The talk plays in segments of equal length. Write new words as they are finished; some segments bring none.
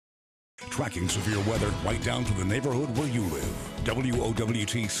Tracking severe weather right down to the neighborhood where you live.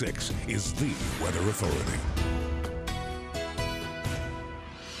 WOWT 6 is the weather authority.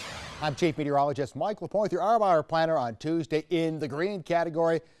 I'm Chief Meteorologist Mike LaPoint's, your hour planner on Tuesday in the green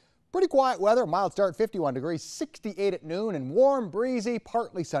category. Pretty quiet weather, mild start, 51 degrees, 68 at noon, and warm, breezy,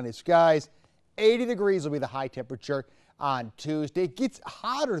 partly sunny skies. 80 degrees will be the high temperature on Tuesday. It gets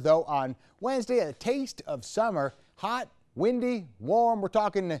hotter, though, on Wednesday, a taste of summer. Hot, windy, warm. We're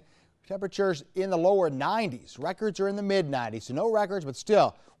talking temperatures in the lower 90s. Records are in the mid-90s, so no records, but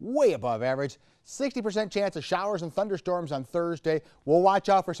still way above average. 60% chance of showers and thunderstorms on Thursday. We'll watch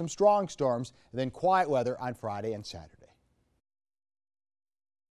out for some strong storms, and then quiet weather on Friday and Saturday.